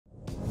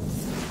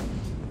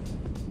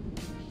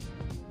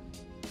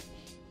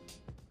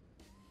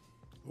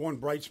One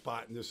bright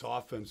spot in this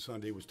offense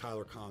Sunday was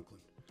Tyler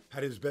Conklin.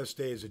 Had his best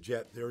day as a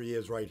Jet. There he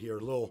is right here. A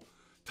little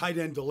tight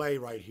end delay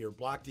right here.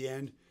 Blocked the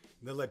end,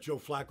 and then let Joe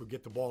Flacco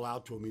get the ball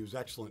out to him. He was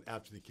excellent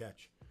after the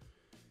catch.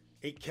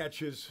 8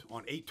 catches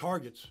on 8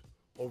 targets,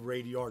 over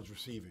 80 yards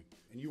receiving.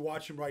 And you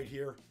watch him right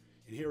here,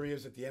 and here he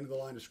is at the end of the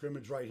line of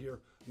scrimmage right here.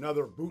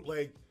 Another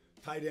bootleg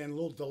tight end, a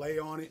little delay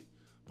on it,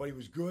 but he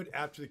was good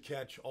after the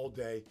catch all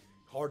day.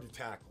 Hard to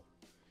tackle.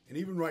 And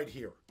even right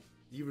here,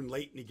 even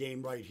late in the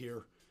game right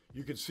here,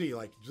 you can see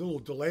like a little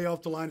delay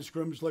off the line of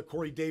scrimmage, let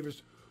Corey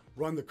Davis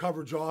run the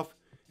coverage off,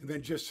 and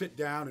then just sit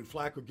down and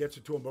Flacco gets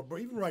it to him.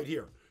 But even right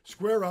here,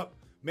 square up,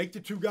 make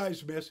the 2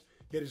 guys miss,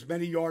 get as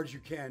many yards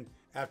you can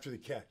after the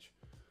catch.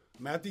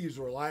 I think he's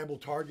a reliable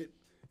target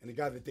and a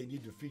guy that they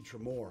need to feature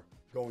more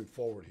going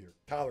forward here.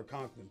 Tyler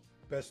Conklin,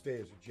 best day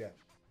as a Jet.